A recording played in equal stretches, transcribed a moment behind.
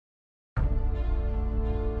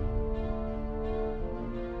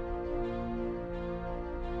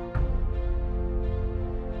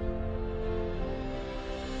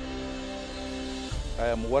I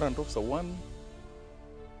am Warrant Officer 1,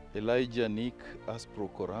 Elijah Nick Aspro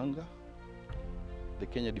Koranga, the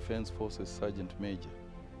Kenya Defence Forces Sergeant Major.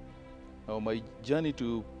 Now my journey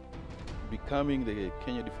to becoming the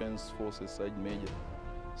Kenya Defence Forces Sergeant Major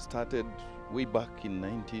started way back in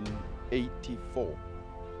 1984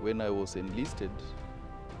 when I was enlisted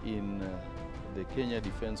in the Kenya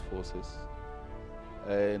Defence Forces,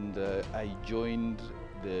 and I joined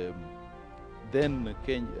the then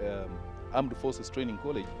Kenya Armed Forces Training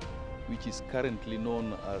College, which is currently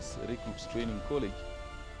known as Recruits Training College.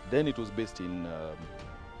 Then it was based in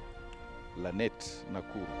Lanet,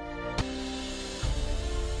 Nakuru.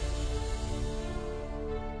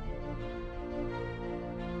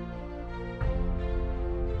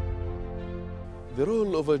 The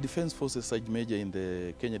role of a Defence Forces Sergeant Major in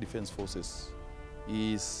the Kenya Defence Forces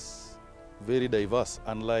is very diverse,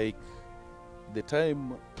 unlike the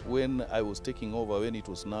time when I was taking over, when it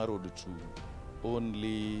was narrowed to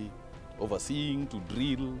only overseeing, to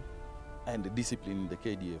drill and discipline in the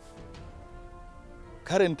KDF.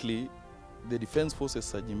 Currently, the Defence Forces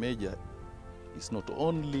Sergeant Major is not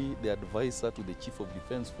only the advisor to the Chief of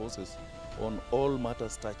Defence Forces on all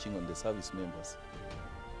matters touching on the service members,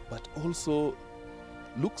 but also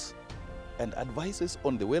looks and advises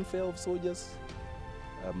on the welfare of soldiers,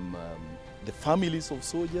 the families of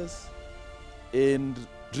soldiers, and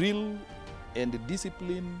drill and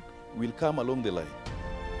discipline will come along the line.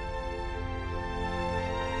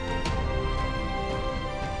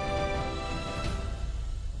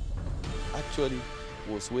 Actually,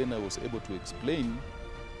 was when I was able to explain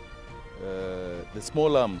the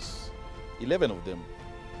small arms, 11 of them,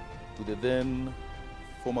 to the then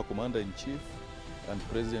former Commander-in-Chief and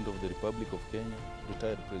President of the Republic of Kenya,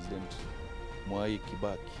 retired President Mwai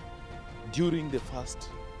Kibaki, during the first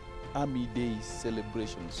Army Day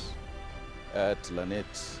celebrations at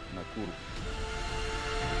Lanet, Nakuru.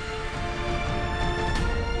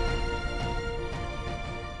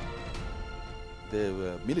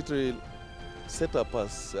 The military setup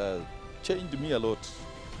has changed me a lot.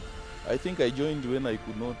 I think I joined when I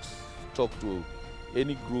could not talk to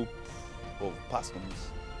any group of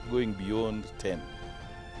persons going beyond 10.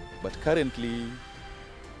 But currently,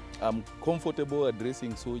 I'm comfortable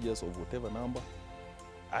addressing soldiers of whatever number,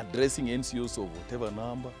 addressing NCOs of whatever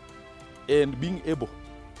number, and being able,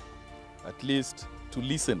 at least, to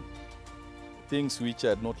listen things which I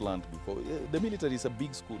had not learned before. The military is a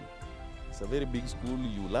big school. It's a very big school.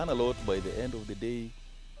 You learn a lot by the end of the day.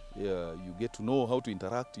 You get to know how to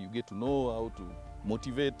interact, you get to know how to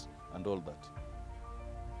motivate and all that.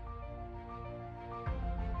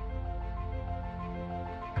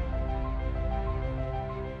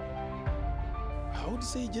 I would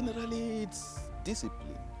say generally it's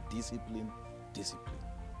discipline, discipline, discipline.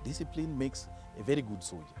 Discipline makes a very good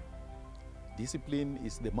soldier. Discipline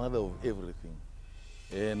is the mother of everything.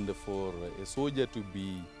 And for a soldier to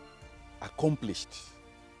be accomplished,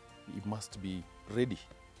 he must be ready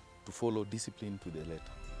to follow discipline to the letter.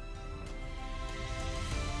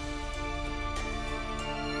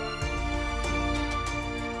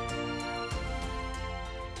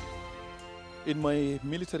 In my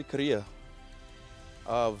military career,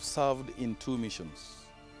 I've served in 2 missions.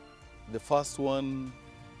 The first one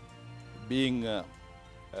being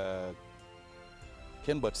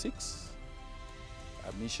Kenbat 6,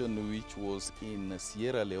 a mission which was in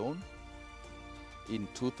Sierra Leone in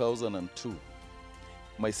 2002.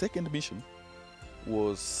 My second mission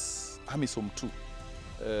was AMISOM 2.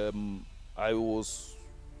 I was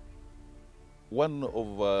one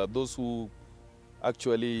of those who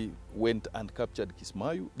actually went and captured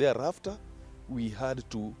Kismayu. Thereafter, we had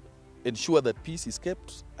to ensure that peace is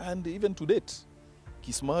kept, and even to date,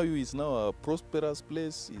 Kismayu is now a prosperous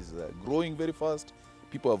place, is growing very fast.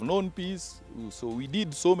 People have known peace, so we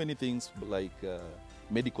did so many things like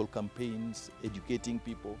medical campaigns, educating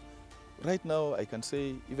people. Right now, I can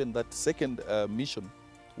say even that second mission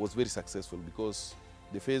was very successful because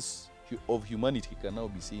the face of humanity can now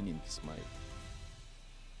be seen in Kismayu.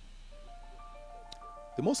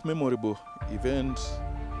 The most memorable event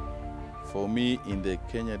for me in the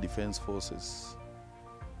Kenya Defence Forces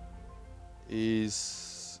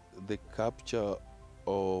is the capture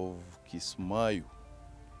of Kismayu,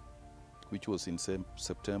 which was in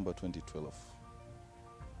September 2012.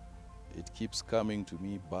 It keeps coming to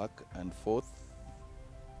me back and forth,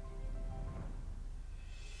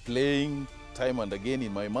 playing time and again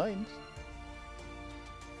in my mind,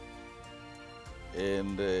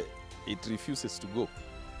 and it refuses to go,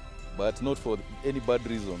 but not for any bad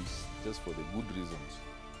reasons, just for the good reasons.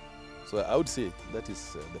 So I would say that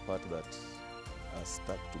is the part that has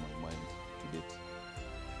stuck to my mind to date.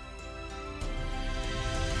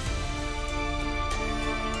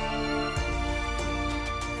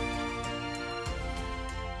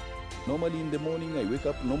 Normally in the morning, I wake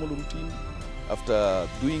up, normal routine. After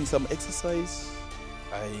doing some exercise,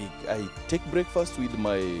 I take breakfast with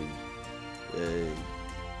my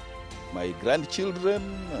grandchildren,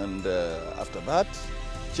 and after that,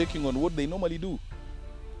 checking on what they normally do.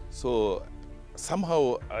 So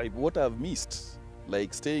somehow what I've missed,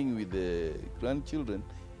 like staying with the grandchildren,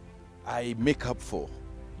 I make up for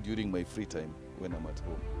during my free time when I'm at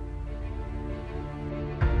home.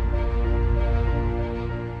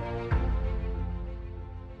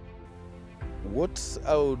 What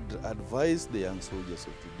I would advise the young soldiers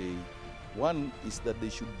of today, one is that they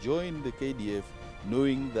should join the KDF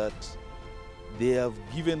knowing that they have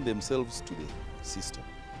given themselves to the system.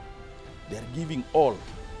 They are giving all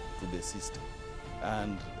to the system,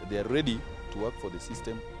 and they are ready to work for the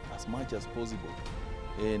system as much as possible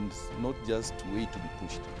and not just wait to be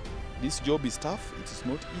pushed. This job is tough, it is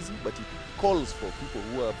not easy, but it calls for people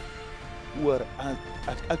who are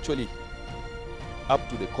actually up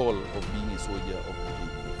to the call of being a soldier of the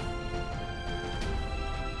KDF.